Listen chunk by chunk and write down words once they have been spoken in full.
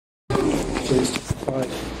James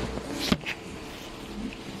 5.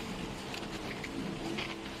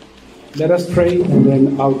 Let us pray, and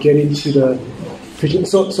then I'll get into the preaching.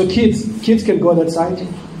 So kids can go that side,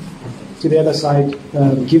 to the other side.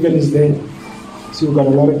 Given is there. So we've got a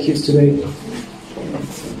lot of kids today.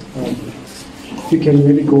 You can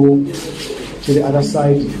really go to the other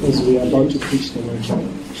side as we are about to preach the word.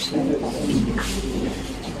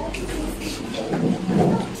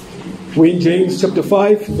 We're in James chapter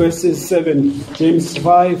 5, verses 7. James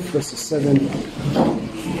 5, verses 7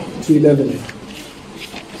 to 11.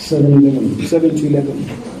 7 to 11.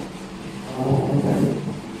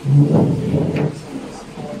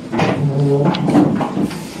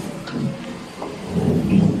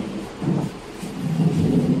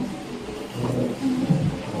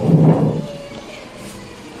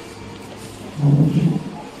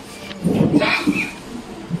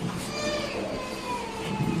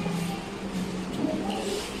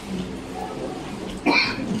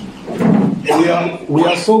 We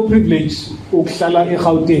are so privileged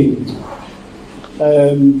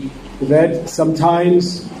that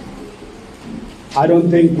sometimes I don't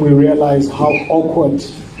think we realize how awkward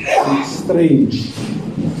and strange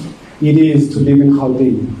it is to live in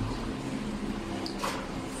Gauteng.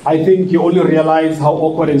 I think you only realize how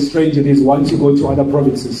awkward and strange it is once you go to other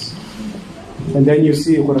provinces. And then you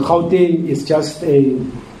see what Gauteng is just a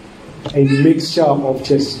mixture of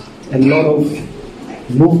just a lot of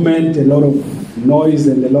movement, a lot of noise,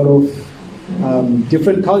 and a lot of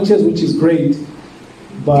different cultures, which is great.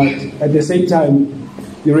 But at the same time,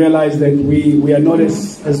 you realize that we are not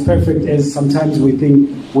as perfect as sometimes we think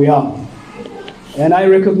we are. And I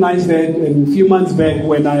recognize that a few months back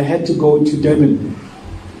when I had to go to Durban,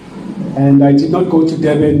 and I did not go to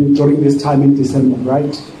Durban during this time in December,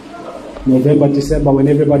 right? November, December, when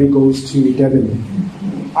everybody goes to Durban.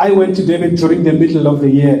 I went to Durban during the middle of the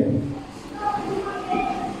year.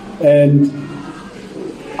 And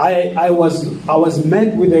I was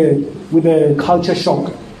met with a culture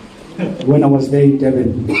shock when I was there in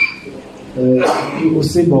Durban.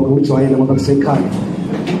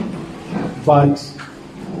 But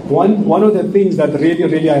one of the things that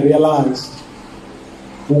really I realized,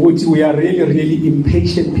 which we are really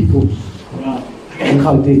impatient people in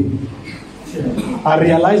Gauteng. I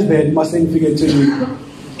realized that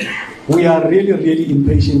we are really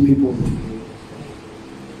impatient people.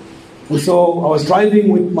 And so I was driving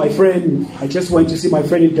with my friend. I just went to see my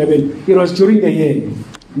friend in Durban. It was during the year,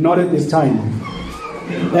 not at this time.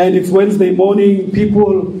 And it's Wednesday morning.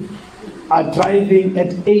 People are driving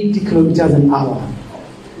at 80 kilometers an hour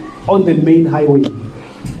on the main highway.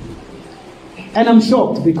 And I'm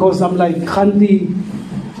shocked because I'm like, Khandi,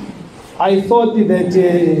 I thought that,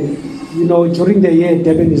 during the year,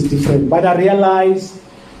 Durban is different. But I realized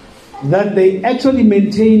that they actually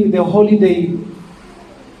maintain the holiday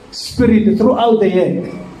spirit throughout the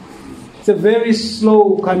year. It's a very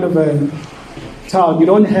slow kind of a town. You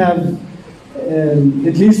don't have,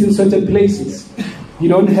 at least in certain places, you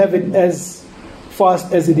don't have it as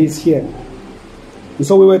fast as it is here. And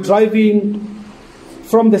so we were driving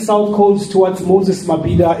from the south coast towards Moses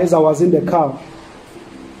Mabhida as I was in the car.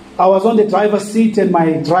 I was on the driver's seat and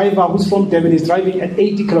my driver, who's from Durban, is driving at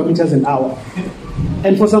 80 kilometers an hour.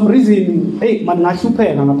 And for some reason,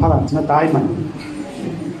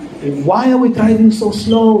 why are we driving so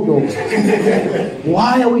slow, though?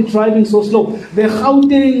 Why are we driving so slow? The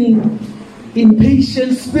Gauteng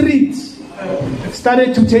impatient spirit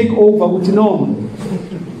started to take over with norm.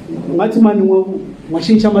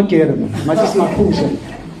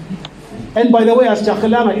 And by the way, as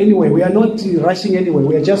Chakhalanga, anyway, we are not rushing anywhere.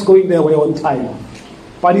 We are just going there. We're on time.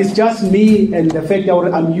 But it's just me and the fact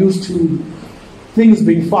that I'm used to things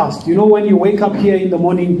being fast. You know, when you wake up here in the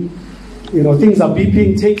morning, things are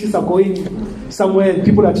beeping, taxis are going somewhere,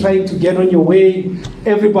 people are trying to get on your way,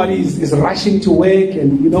 everybody is rushing to work,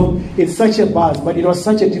 and it's such a buzz. But it was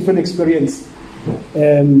such a different experience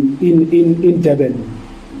in Durban.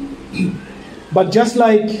 But just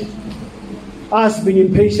like us being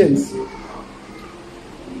impatient,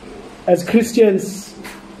 as Christians,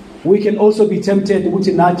 we can also be tempted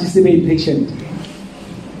to not just be impatient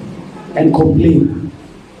and complain.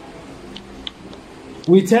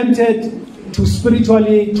 We're tempted to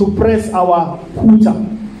spiritually to press our hooter,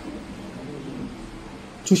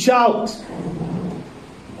 to shout,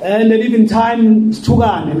 and at even times to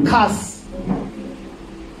run and cuss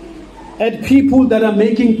at people that are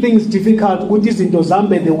making things difficult, which is into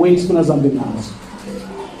Zambe the way it's going to Zambe now.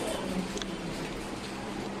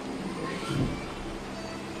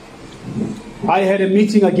 I had a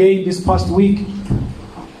meeting again this past week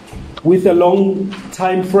with a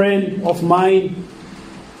long-time friend of mine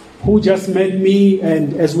who just met me,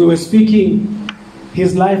 and as we were speaking,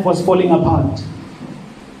 his life was falling apart.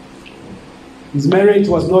 His marriage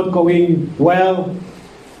was not going well.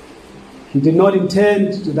 He did not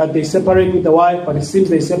intend that they separate with the wife, but it seems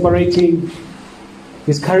they're separating.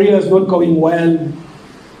 His career is not going well,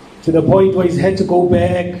 to the point where he's had to go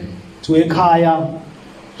back to Ekaya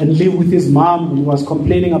and live with his mom. He was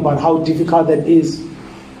complaining about how difficult that is.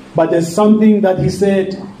 But there's something that he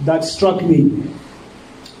said that struck me,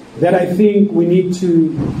 that I think we need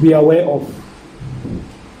to be aware of.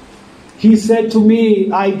 He said to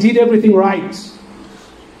me, I did everything right.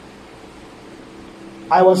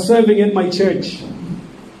 I was serving at my church.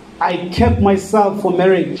 I kept myself for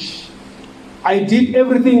marriage. I did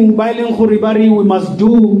everything we must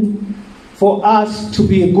do for us to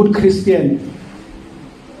be a good Christian.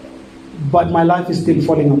 But my life is still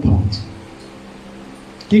falling apart.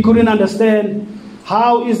 He couldn't understand,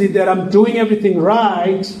 how is it that I'm doing everything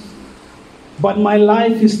right, but my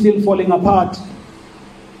life is still falling apart?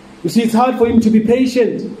 You see, it's hard for him to be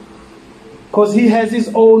patient, because he has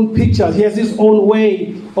his own pictures, he has his own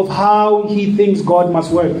way of how he thinks God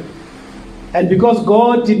must work. And because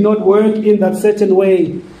God did not work in that certain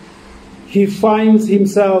way, he finds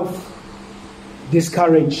himself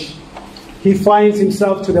discouraged. He finds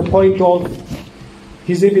himself to the point of,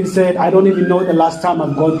 he's even said, I don't even know the last time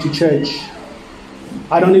I've gone to church.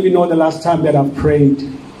 I don't even know the last time that I've prayed.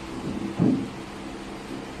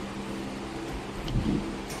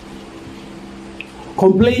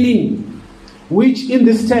 Complaining, which in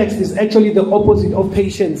this text is actually the opposite of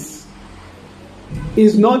patience,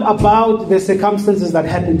 is not about the circumstances that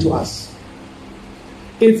happen to us.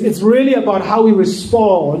 It's really about how we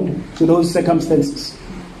respond to those circumstances.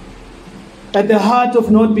 At the heart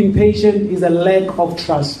of not being patient is a lack of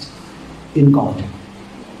trust in God.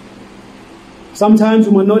 Sometimes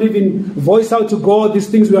we might not even voice out to God these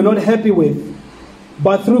things we are not happy with,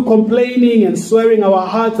 but through complaining and swearing, our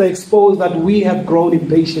hearts are exposed that we have grown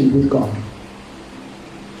impatient with God.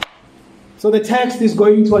 So the text is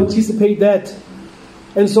going to anticipate that.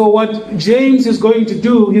 And so what James is going to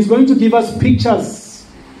do, he's going to give us pictures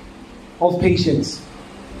of patience.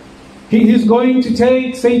 He is going to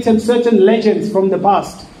take certain legends from the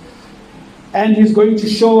past, and he's going to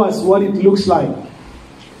show us what it looks like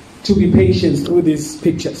to be patient through these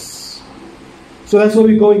pictures. So that's where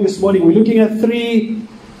we're going this morning. We're looking at 3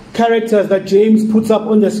 characters that James puts up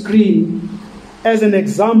on the screen as an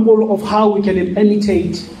example of how we can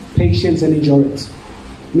imitate patience and endurance.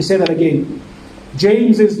 Let me say that again.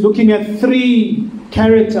 James is looking at 3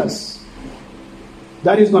 characters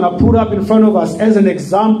that he's going to put up in front of us as an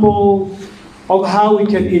example of how we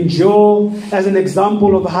can endure, as an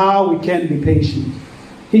example of how we can be patient.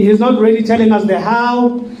 He is not really telling us the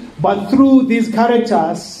how, but through these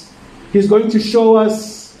characters, he's going to show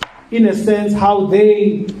us, in a sense, how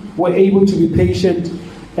they were able to be patient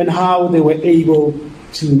and how they were able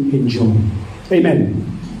to endure. Amen.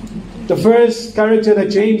 The first character that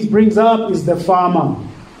James brings up is the farmer.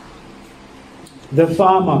 The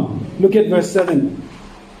farmer. Look at verse 7.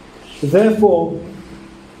 Therefore,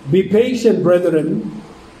 be patient, brethren,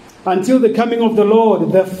 until the coming of the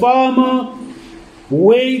Lord. The farmer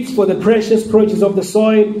waits for the precious produce of the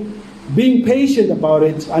soil, being patient about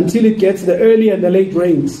it until it gets the early and the late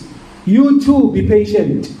rains. You too be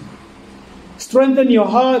patient. Strengthen your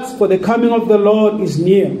hearts, for the coming of the Lord is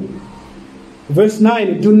near. Verse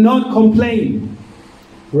 9, do not complain,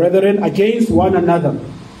 brethren, against one another,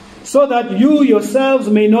 so that you yourselves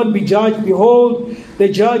may not be judged. Behold, the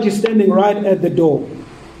judge is standing right at the door.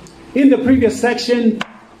 In the previous section,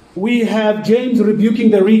 we have James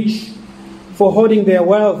rebuking the rich for hoarding their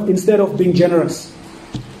wealth instead of being generous.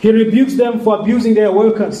 He rebukes them for abusing their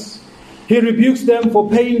workers. He rebukes them for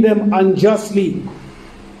paying them unjustly.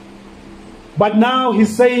 But now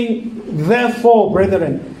he's saying, therefore,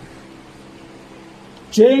 brethren.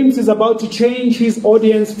 James is about to change his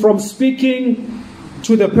audience from speaking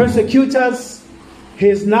to the persecutors. He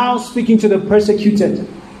is now speaking to the persecuted.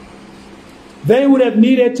 They would have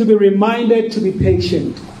needed to be reminded to be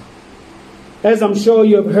patient. As I'm sure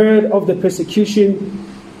you have heard of the persecution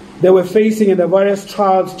they were facing and the various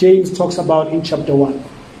trials James talks about in chapter 1.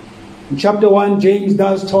 In chapter 1, James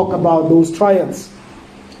does talk about those trials.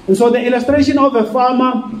 And so the illustration of a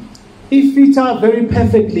farmer, it fits very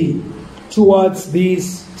perfectly towards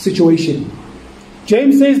this situation.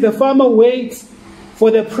 James says the farmer waits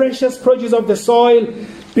for the precious produce of the soil,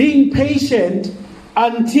 being patient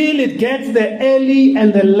until it gets the early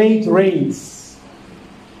and the late rains.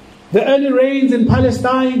 The early rains in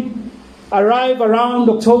Palestine arrive around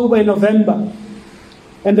October and November,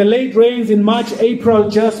 and the late rains in March, April,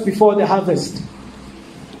 just before the harvest.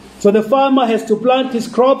 So the farmer has to plant his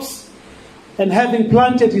crops, and having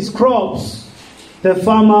planted his crops, the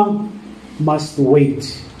farmer must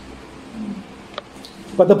wait.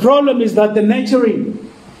 But the problem is that the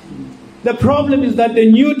nurturing, the problem is that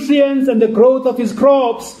the nutrients and the growth of his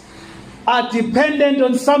crops are dependent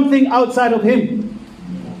on something outside of him.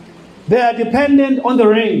 They are dependent on the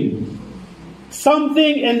rain.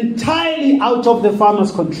 Something entirely out of the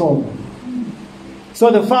farmer's control.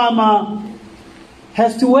 So the farmer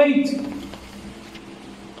has to wait.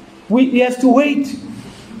 He has to wait.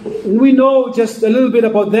 We know just a little bit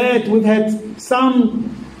about that. We've had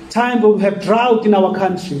some time where we have drought in our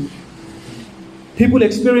country. People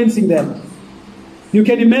experiencing that. You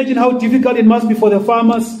can imagine how difficult it must be for the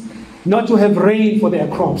farmers not to have rain for their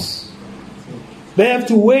crops. They have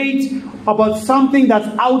to wait about something that's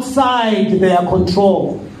outside their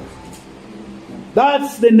control.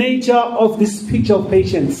 That's the nature of this picture of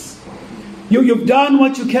patience. You've done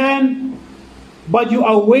what you can, but you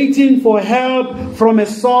are waiting for help from a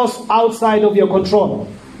source outside of your control.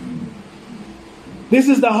 This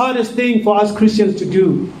is the hardest thing for us Christians to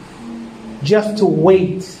do, just to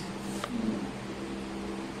wait.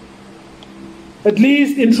 At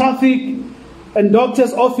least in traffic and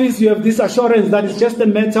doctor's office, you have this assurance that it's just a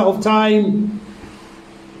matter of time.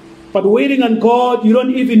 But waiting on God, you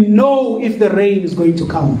don't even know if the rain is going to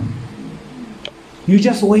come. You're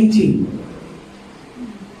just waiting.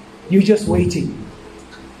 You're just waiting.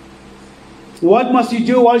 What must you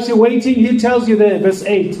do while you're waiting? He tells you there, verse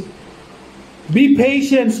 8. Be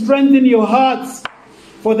patient, strengthen your hearts,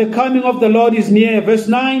 for the coming of the Lord is near. Verse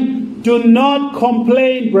 9. Do not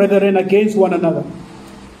complain, brethren, against one another.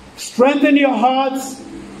 Strengthen your hearts,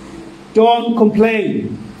 don't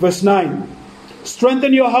complain. Verse 9.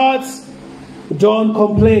 Strengthen your hearts, don't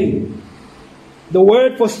complain. The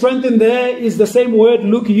word for strengthen there is the same word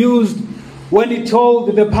Luke used when he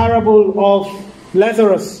told the parable of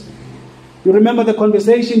Lazarus. You remember the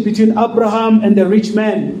conversation between Abraham and the rich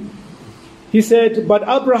man. He said, But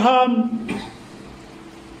Abraham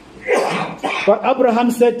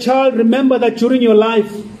said, Child, remember that during your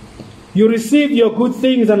life you received your good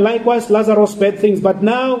things, and likewise Lazarus bad things. But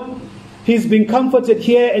now he's been comforted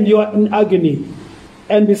here and you are in agony.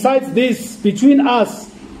 And besides this, between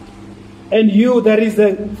us and you there is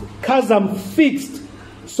a chasm fixed,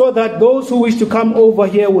 so that those who wish to come over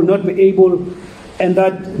here will not be able, and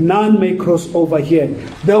that none may cross over here.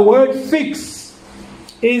 The word fix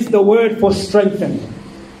is the word for strengthen.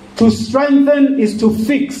 To strengthen is to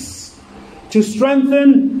fix. To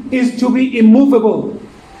strengthen is to be immovable.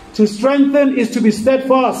 To strengthen is to be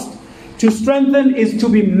steadfast. To strengthen is to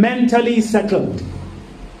be mentally settled.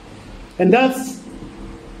 And that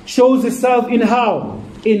shows itself in how?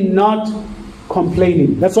 In not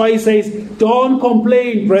complaining. That's why he says, don't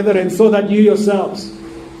complain, brethren, so that you yourselves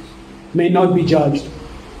may not be judged.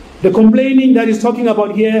 The complaining that he's talking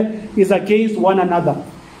about here is against one another.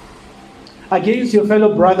 Against your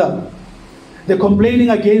fellow brother. The complaining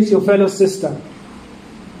against your fellow sister.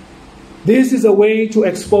 This is a way to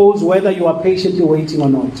expose whether you are patiently waiting or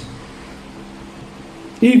not.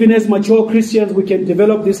 Even as mature Christians, we can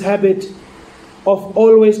develop this habit of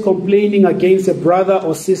always complaining against a brother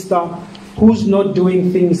or sister who's not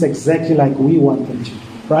doing things exactly like we want them to.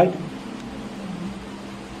 Right?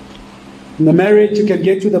 In a marriage, you can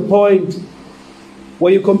get to the point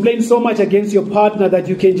where you complain so much against your partner that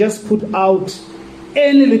you can just put out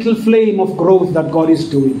any little flame of growth that God is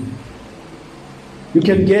doing. You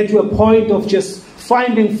can get to a point of just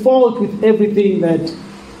finding fault with everything that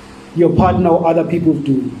your partner or other people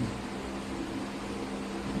do.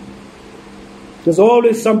 There's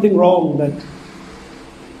always something wrong that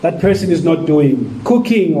that person is not doing.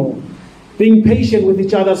 Cooking, or being patient with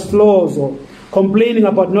each other's flaws, or complaining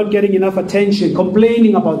about not getting enough attention,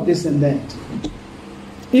 complaining about this and that.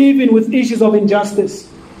 Even with issues of injustice,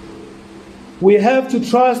 we have to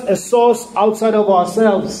trust a source outside of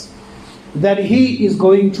ourselves that He is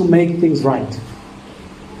going to make things right.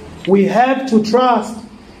 We have to trust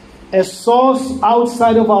a source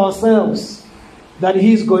outside of ourselves that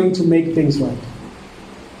He is going to make things right.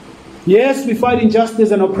 Yes, we fight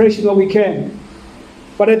injustice and oppression where we can.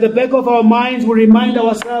 But at the back of our minds, we remind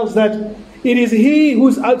ourselves that it is He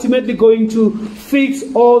who's ultimately going to fix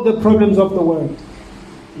all the problems of the world.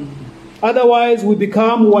 Otherwise, we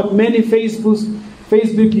become what many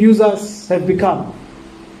Facebook users have become.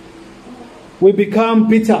 We become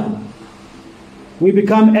bitter. We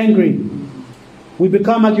become angry. We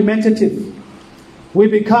become argumentative. We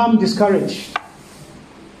become discouraged.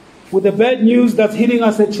 With the bad news that's hitting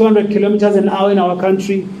us at 200 kilometers an hour in our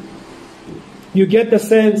country, you get the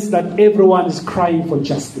sense that everyone is crying for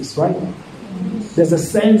justice, right? there's a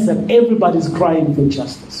sense that everybody's crying for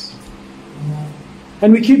justice.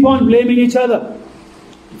 And we keep on blaming each other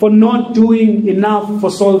for not doing enough for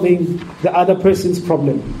solving the other person's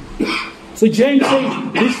problem. So James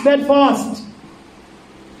says, be steadfast.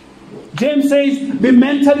 James says, be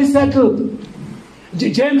mentally settled.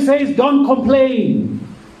 James says, don't complain.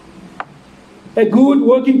 A good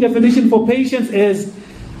working definition for patience is,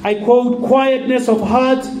 I quote, quietness of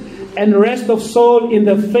heart and rest of soul in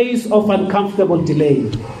the face of uncomfortable delay.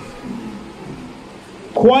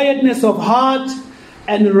 Quietness of heart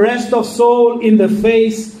and rest of soul in the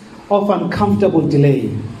face of uncomfortable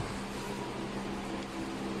delay.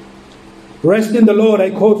 Rest in the Lord, I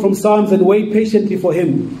quote from Psalms, and wait patiently for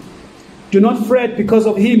him. Do not fret because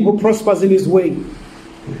of him who prospers in his way,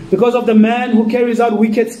 because of the man who carries out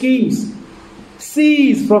wicked schemes.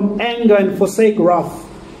 Cease from anger and forsake wrath.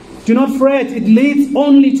 Do not fret, it leads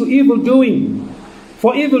only to evil doing.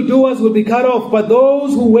 For evildoers will be cut off, but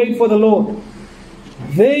those who wait for the Lord,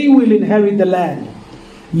 they will inherit the land.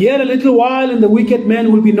 Yet a little while and the wicked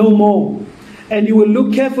man will be no more, and you will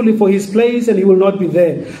look carefully for his place and he will not be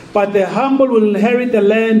there. But the humble will inherit the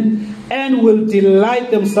land and will delight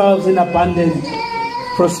themselves in abundant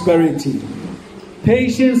prosperity.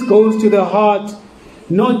 Patience goes to the heart,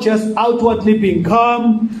 not just outwardly being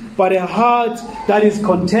calm, but a heart that is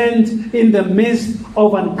content in the midst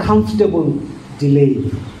of uncomfortable delay.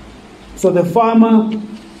 So the farmer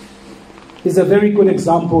is a very good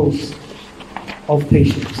example of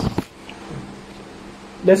patience.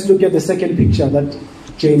 Let's look at the second picture that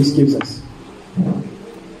James gives us.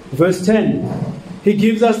 Verse 10, he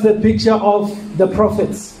gives us the picture of the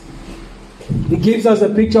prophets. He gives us a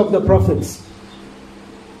picture of the prophets.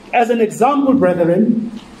 As an example,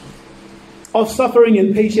 brethren, of suffering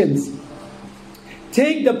and patience,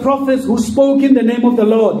 take the prophets who spoke in the name of the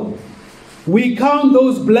Lord. We count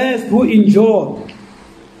those blessed who endured.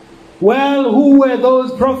 Well, who were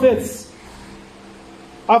those prophets?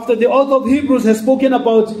 After the author of Hebrews has spoken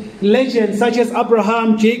about legends such as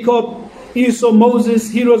Abraham, Jacob, Esau, Moses,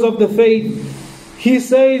 heroes of the faith, he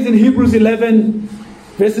says in Hebrews 11,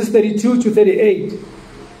 verses 32 to 38,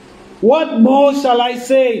 what more shall I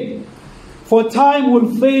say? For time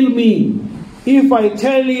will fail me if I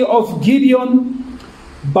tell you of Gideon,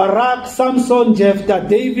 Barak, Samson, Jephthah,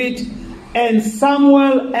 David, and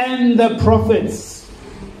Samuel and the prophets,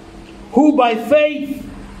 who by faith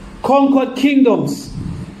conquered kingdoms,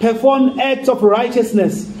 performed acts of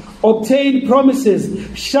righteousness, obtained promises,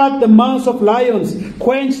 shut the mouths of lions,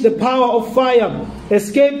 quenched the power of fire,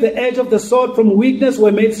 escaped the edge of the sword, from weakness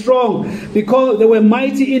were made strong, because they were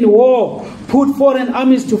mighty in war, put foreign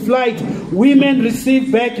armies to flight. Women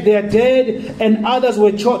received back their dead, and others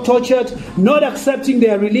were tortured, not accepting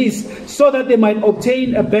their release, so that they might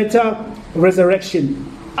obtain a better resurrection.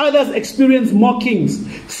 Others experienced mockings,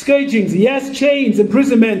 scourgings, yes, chains,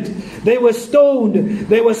 imprisonment. They were stoned,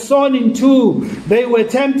 they were sawn in two, they were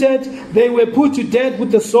tempted, they were put to death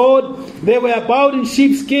with the sword, they were bound in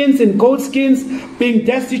sheepskins and goatskins, being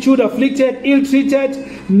destitute, afflicted,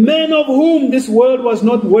 ill-treated, men of whom this world was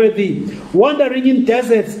not worthy, wandering in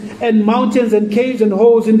deserts and mountains and caves and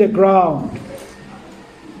holes in the ground.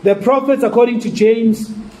 The prophets, according to James,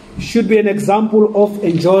 should be an example of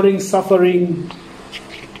enduring suffering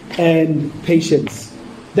and patience.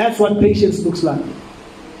 That's what patience looks like.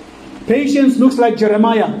 Patience looks like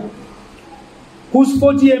Jeremiah, whose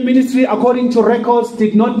 40-year ministry, according to records,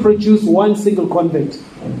 did not produce one single convert.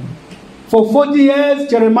 For 40 years,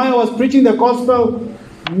 Jeremiah was preaching the gospel.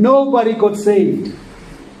 Nobody got saved.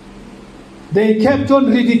 They kept on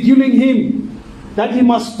ridiculing him, that he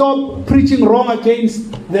must stop preaching wrong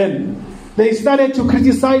against them. They started to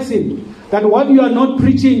criticize him, that what you are not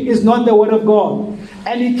preaching is not the word of God.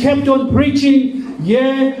 And he kept on preaching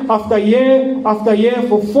year after year after year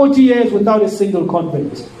for 40 years without a single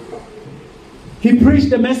convert. He preached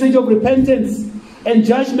the message of repentance and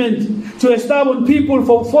judgment to a stubborn people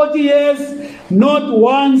for 40 years. Not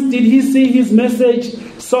once did he see his message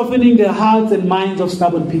softening the hearts and minds of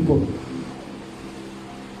stubborn people.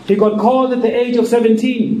 He got called at the age of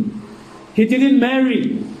 17. He didn't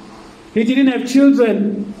marry. He didn't have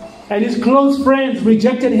children. And his close friends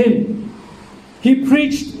rejected him. He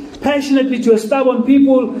preached passionately to a stubborn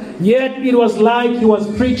people, yet it was like he was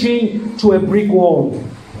preaching to a brick wall.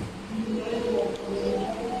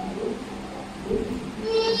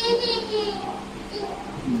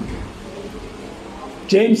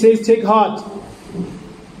 James says, take heart,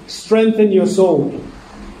 strengthen your soul.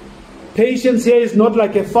 Patience here is not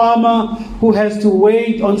like a farmer who has to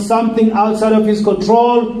wait on something outside of his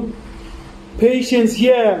control. Patience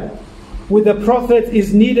here with the prophet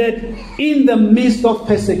is needed in the midst of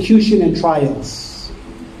persecution and trials.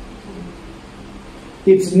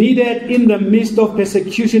 It's needed in the midst of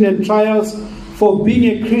persecution and trials for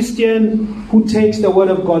being a Christian who takes the Word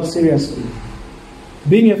of God seriously.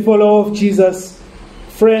 Being a follower of Jesus,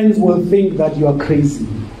 friends will think that you are crazy.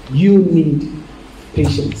 You need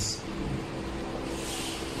patience.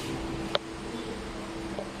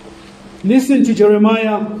 Listen to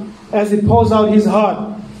Jeremiah as he pours out his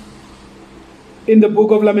heart in the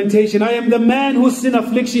book of Lamentation. I am the man who sin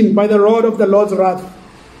affliction by the rod of the Lord's wrath.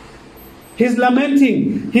 He's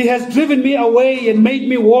lamenting. He has driven me away and made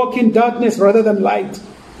me walk in darkness rather than light.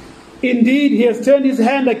 Indeed, he has turned his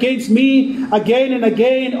hand against me again and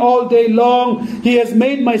again all day long. He has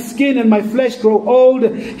made my skin and my flesh grow old.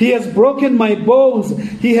 He has broken my bones.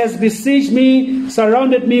 He has besieged me,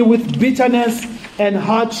 surrounded me with bitterness and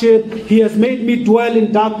hardship. He has made me dwell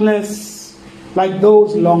in darkness like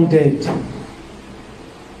those long dead.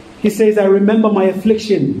 He says, I remember my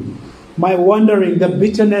affliction, my wandering, the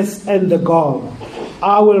bitterness and the gall.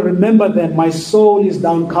 I will remember them. My soul is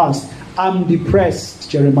downcast. I'm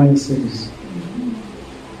depressed, Jeremiah says.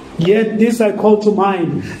 Yet this I call to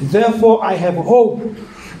mind. Therefore I have hope.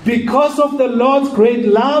 Because of the Lord's great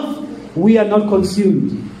love, we are not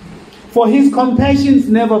consumed. For his compassions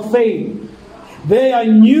never fail. They are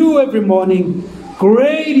new every morning.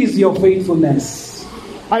 Great is your faithfulness.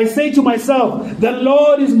 I say to myself, the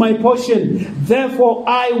Lord is my portion, therefore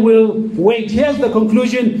I will wait. Here's the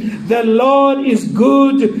conclusion. The Lord is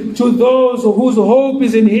good to those whose hope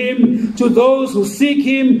is in him, to those who seek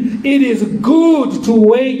him. It is good to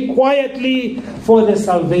wait quietly for the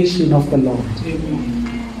salvation of the Lord.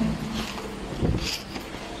 Amen.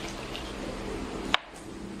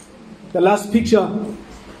 The last picture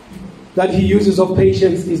that he uses of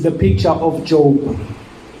patience is the picture of Job.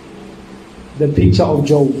 The picture of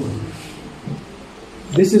Job.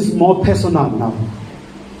 This is more personal now.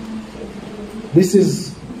 This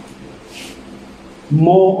is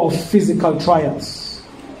more of physical trials.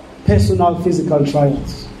 Personal physical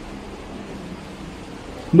trials.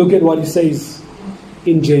 Look at what he says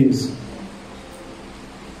in James.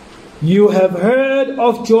 You have heard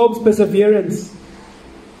of Job's perseverance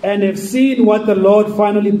and have seen what the Lord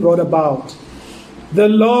finally brought about. The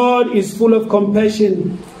Lord is full of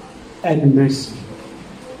compassion and mercy.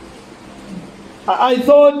 I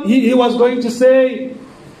thought he was going to say,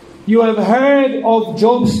 you have heard of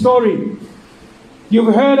Job's story.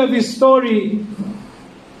 You've heard of his story.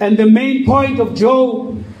 And the main point of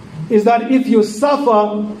Job is that if you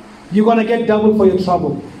suffer, you're going to get double for your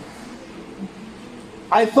trouble.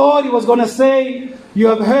 I thought he was going to say, you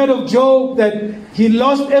have heard of Job, that he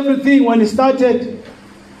lost everything when he started,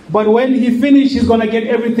 but when he finished, he's going to get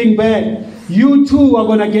everything back. You too are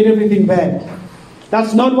going to get everything back.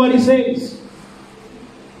 That's not what he says.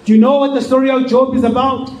 Do you know what the story of Job is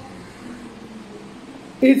about?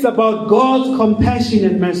 It's about God's compassion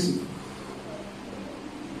and mercy.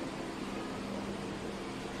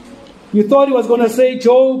 You thought he was going to say,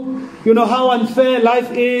 Job, you know how unfair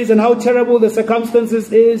life is and how terrible the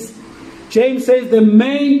circumstances is. James says the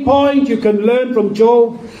main point you can learn from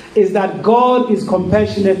Job is that God is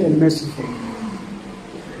compassionate and merciful.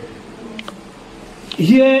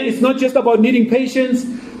 Here, it's not just about needing patience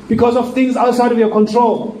because of things outside of your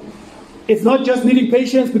control. It's not just needing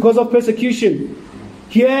patience because of persecution.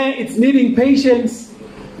 Here, it's needing patience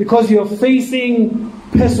because you're facing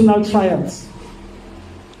personal trials.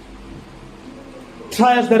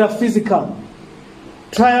 Trials that are physical.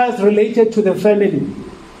 Trials related to the family.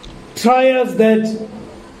 Trials that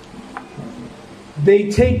they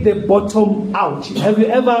take the bottom out. Have you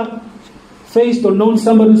ever faced or known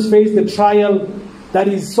somebody who's faced a trial that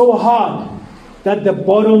is so hard that the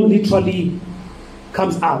bottom literally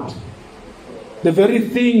comes out? The very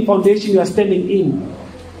thing, foundation you are standing in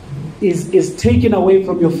is taken away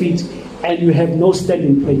from your feet and you have no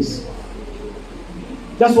standing place.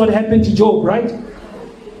 That's what happened to Job, right?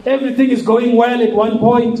 Everything is going well at one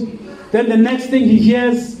point. Then the next thing he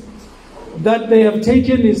hears that they have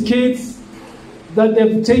taken his kids, that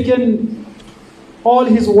they've taken all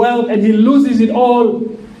his wealth, and he loses it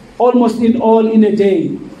all, almost in a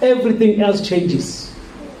day. Everything else changes.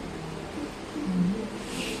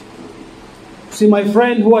 See, my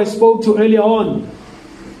friend who I spoke to earlier on,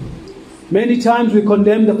 many times we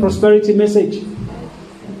condemn the prosperity message.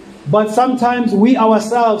 But sometimes we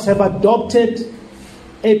ourselves have adopted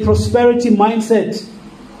a prosperity mindset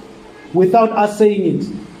without us saying it.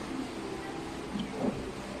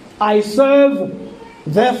 I serve,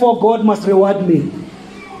 therefore God must reward me.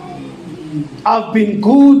 I've been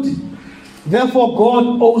good, therefore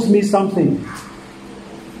God owes me something.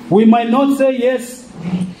 We might not say, yes,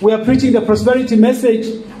 we are preaching the prosperity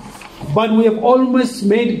message, but we have almost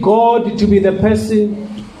made God to be the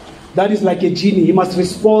person that is like a genie. He must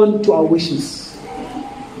respond to our wishes.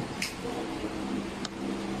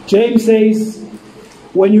 James says,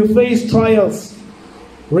 when you face trials,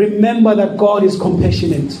 remember that God is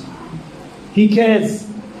compassionate. He cares.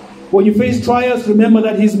 When you face trials, remember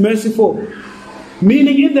that He's merciful.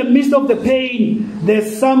 Meaning in the midst of the pain,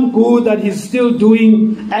 there's some good that He's still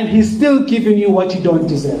doing, and He's still giving you what you don't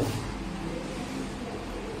deserve.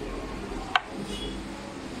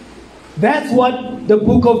 That's what the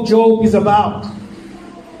book of Job is about.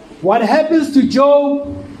 What happens to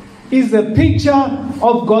Job is a picture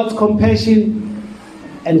of God's compassion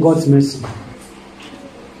and God's mercy.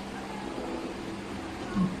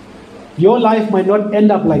 Your life might not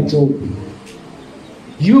end up like Job.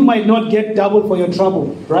 You might not get double for your trouble,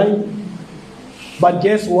 right? But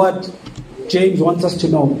guess what? James wants us to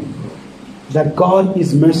know that God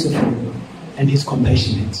is merciful and He's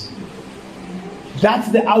compassionate.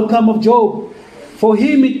 That's the outcome of Job. For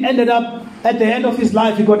him, it ended up at the end of his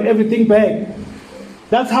life, he got everything back.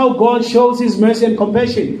 That's how God shows His mercy and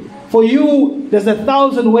compassion. For you, there's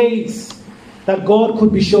 1,000 ways that God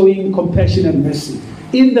could be showing compassion and mercy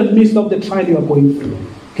in the midst of the trial you are going through.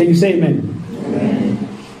 Can you say amen? Amen.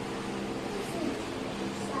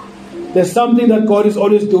 There's something that God is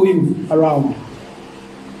always doing around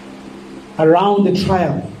the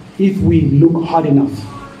trial. If we look hard enough,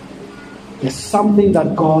 there's something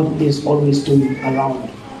that God is always doing around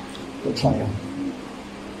the trial.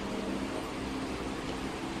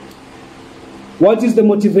 What is the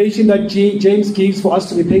motivation that James gives for us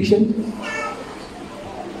to be patient?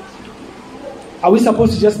 Are we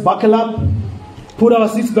supposed to just buckle up, put our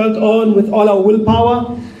seatbelt on with all our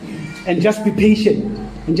willpower, and just be patient,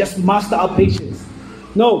 and just master our patience?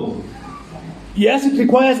 No. Yes, it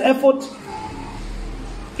requires effort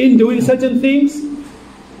in doing certain things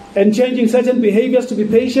and changing certain behaviors to be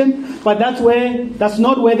patient, but that's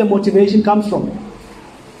not where the motivation comes from.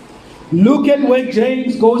 Look at where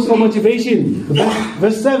James goes for motivation.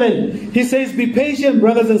 Verse 7, he says, be patient,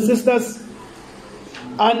 brothers and sisters,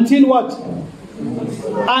 until what?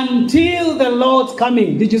 Until the Lord's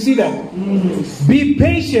coming. Did you see that? Be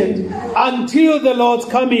patient until the Lord's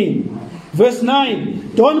coming. Verse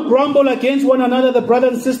 9, don't grumble against one another, the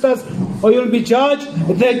brothers and sisters, or you'll be judged.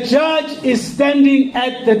 The judge is standing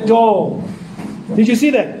at the door. Did you see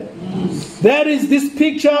that? There is this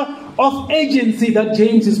picture of agency that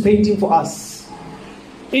James is painting for us.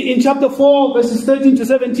 In chapter 4, verses 13 to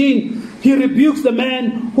 17, he rebukes the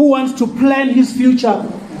man who wants to plan his future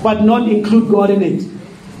but not include God in it.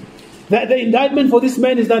 The indictment for this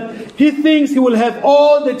man is that he thinks he will have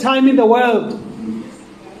all the time in the world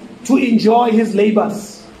to enjoy his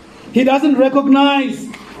labors. He doesn't recognize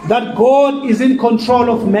that God is in control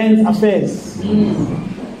of man's affairs.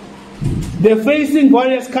 They're facing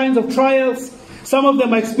various kinds of trials. Some of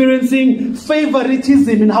them are experiencing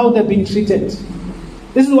favoritism in how they're being treated.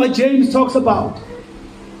 This is what James talks about.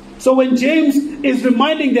 So when James is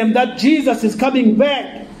reminding them that Jesus is coming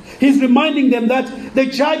back, he's reminding them that the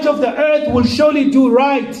judge of the earth will surely do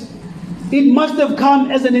right. It must have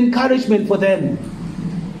come as an encouragement for them.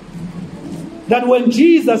 That when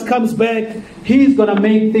Jesus comes back, He's going to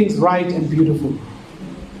make things right and beautiful.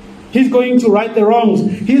 He's going to right the wrongs.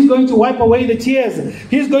 He's going to wipe away the tears.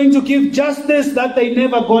 He's going to give justice that they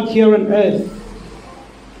never got here on earth.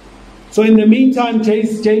 So in the meantime,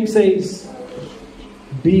 James says,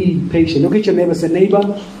 be patient. Look at your neighbor. Say, neighbor,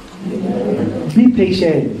 be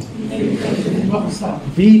patient.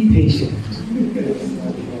 Be patient.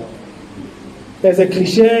 As a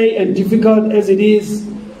cliche and difficult as it is,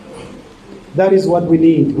 that is what we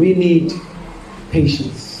need. We need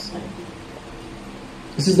patience.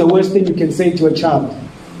 This is the worst thing you can say to a child.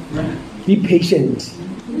 Be patient.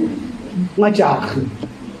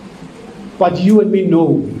 But you and me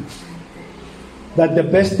know that the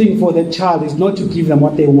best thing for the child is not to give them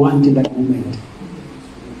what they want in that moment.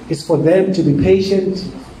 It's for them to be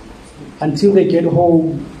patient until they get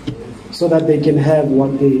home so that they can have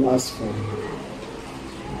what they ask for.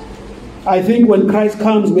 I think when Christ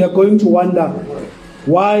comes, we are going to wonder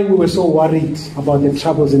why we were so worried about the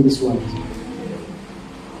troubles in this world.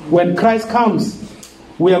 When Christ comes,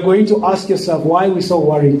 we are going to ask yourself why we're so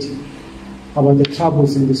worried about the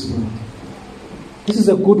troubles in this world. This is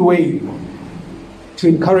a good way to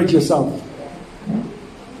encourage yourself.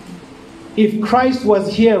 If Christ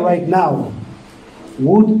was here right now,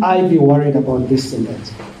 would I be worried about this and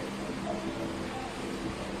that?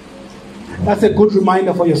 That's a good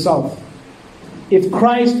reminder for yourself. If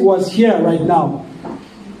Christ was here right now,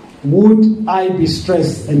 would I be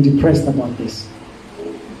stressed and depressed about this?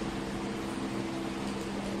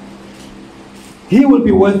 He will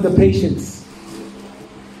be worth the patience.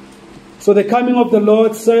 So the coming of the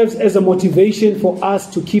Lord serves as a motivation for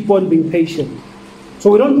us to keep on being patient.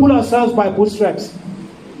 So we don't pull ourselves by bootstraps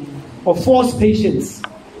or force patience.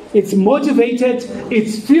 It's motivated,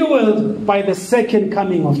 it's fueled by the second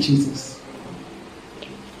coming of Jesus.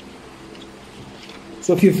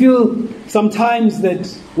 So if you feel sometimes that,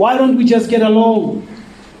 why don't we just get along?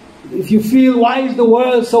 If you feel, why is the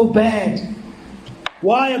world so bad?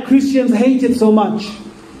 Why are Christians hated so much?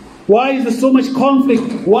 Why is there so much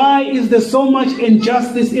conflict? Why is there so much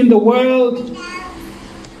injustice in the world?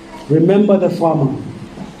 Remember the farmer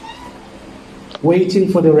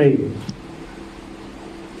waiting for the rain.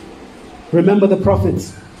 Remember the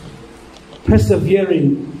prophets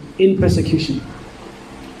persevering in persecution.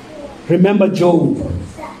 Remember Job.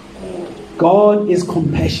 God is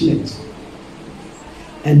compassionate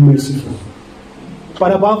and merciful.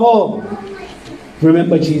 But above all,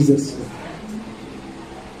 remember Jesus.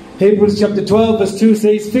 Hebrews chapter 12 verse 2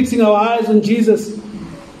 says, fixing our eyes on Jesus,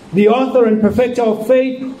 the author and perfecter of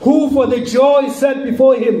faith, who for the joy set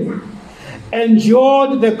before him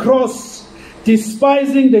endured the cross,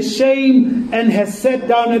 despising the shame, and has sat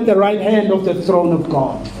down at the right hand of the throne of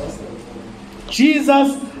God.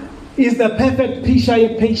 Jesus is the perfect picture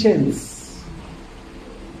of patience.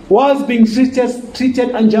 Was being treated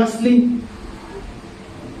unjustly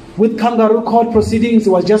with kangaroo court proceedings. He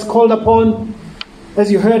was just called upon.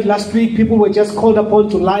 As you heard last week, people were just called upon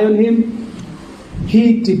to lie on him.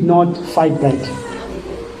 He did not fight back.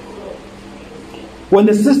 When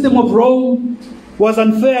the system of Rome was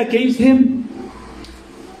unfair against him,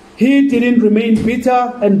 he didn't remain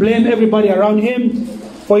bitter and blame everybody around him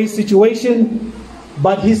for his situation,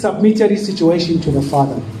 but he submitted his situation to the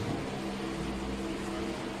Father.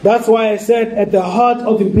 That's why I said at the heart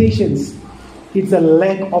of impatience, it's a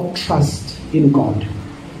lack of trust in God.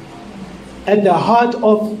 At the heart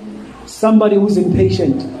of somebody who's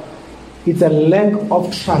impatient, it's a lack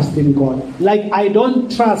of trust in God. Like, I don't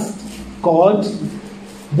trust God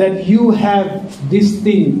that you have this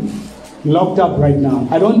thing locked up right now.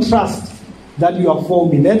 I don't trust that you are for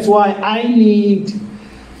me. That's why I need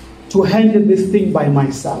to handle this thing by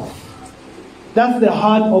myself. That's the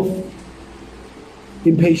heart of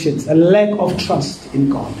impatience, a lack of trust in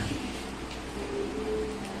God.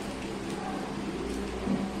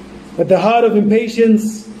 At the heart of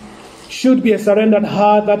impatience should be a surrendered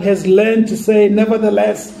heart that has learned to say,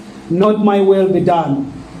 nevertheless, not my will be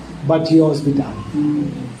done, but yours be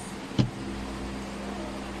done.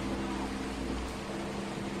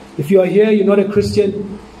 If you are here, you're not a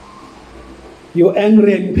Christian, you're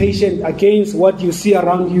angry and impatient against what you see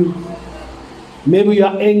around you. Maybe you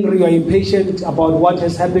are angry or impatient about what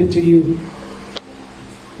has happened to you.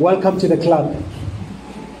 Welcome to the club.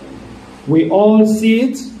 We all see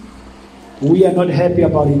it. We are not happy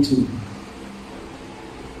about it too.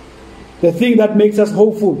 The thing that makes us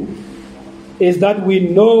hopeful is that we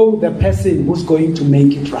know the person who's going to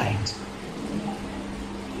make it right.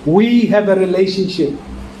 We have a relationship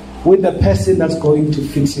with the person that's going to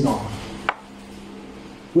fix it all.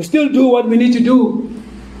 We still do what we need to do,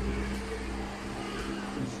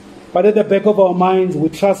 but at the back of our minds, we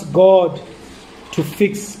trust God to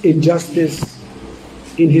fix injustice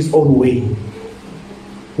in his own way.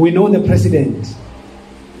 We know the president.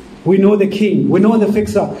 We know the king. We know the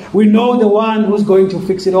fixer. We know the one who's going to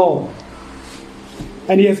fix it all.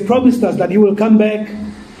 And he has promised us that he will come back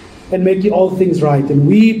and make all things right. And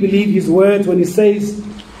we believe his words when he says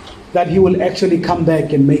that he will actually come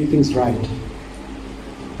back and make things right.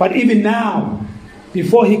 But even now,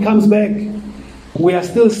 before he comes back, we are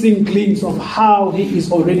still seeing glimpses of how he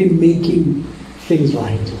is already making things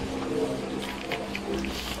right.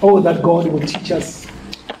 Oh, that God will teach us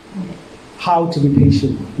how to be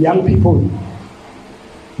patient. Young people,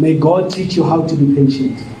 may God teach you how to be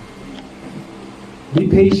patient. Be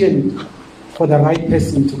patient for the right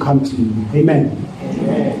person to come to you. Amen.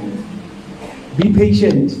 Amen. Be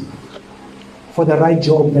patient for the right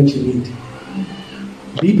job that you need.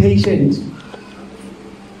 Be patient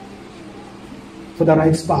for the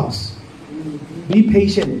right spouse. Be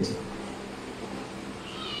patient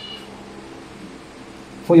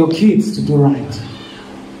for your kids to do right.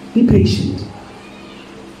 Be patient.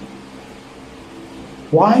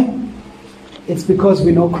 Why? It's because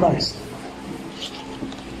we know Christ.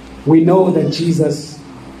 We know that Jesus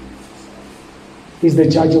is the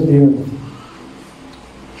judge of the earth.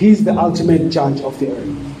 He's the ultimate judge of the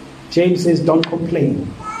earth. James says, don't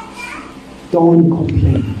complain. Don't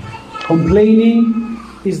complain. Complaining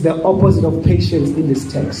is the opposite of patience in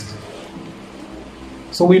this text.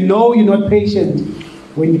 So we know you're not patient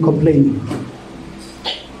when you complain.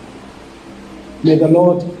 May the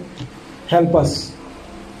Lord help us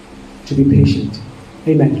to be patient.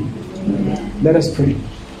 Amen. Let us pray.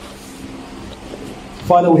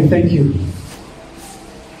 Father, we thank you.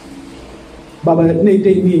 Baba, kunento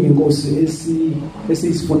eziningi Nkosi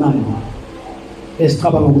esisifunayo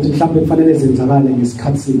esicabanga ukuthi mhlawumbe kufanele zenzakale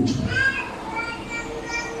ngesikhathi sethu.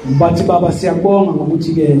 But Baba, siyabonga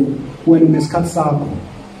ngokuthi ke wena unesikhathi sakho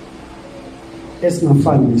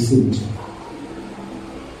esingafani nesethu.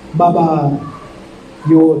 Baba,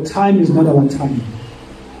 your time is not our time.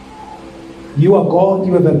 You are God,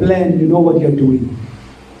 you have a plan, you know what you're doing.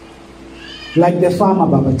 Like the farmer,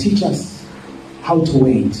 Baba, teach us how to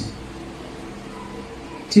wait.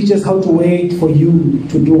 Teach us how to wait for you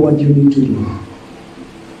to do what you need to do.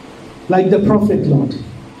 Like the prophet, Lord,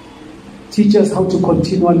 teach us how to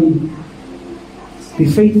continually be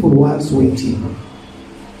faithful whilst waiting.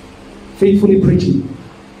 Faithfully preaching,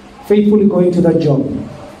 faithfully going to that job,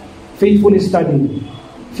 faithfully studying,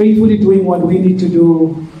 faithfully doing what we need to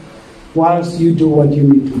do whilst you do what you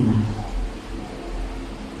need to do.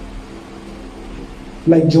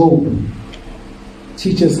 Like Job,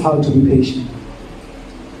 teach us how to be patient.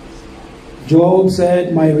 Job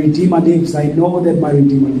said, my Redeemer lives. I know that my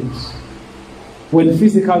Redeemer lives. When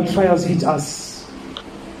physical trials hit us,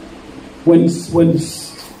 when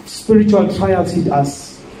spiritual trials hit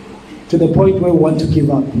us, to the point where we want to give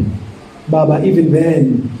up, Baba, even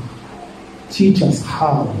then, teach us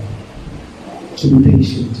how to be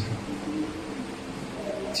patient.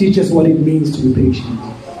 Teach us what it means to be patient.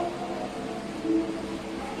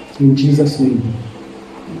 In Jesus' name,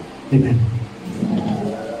 amen.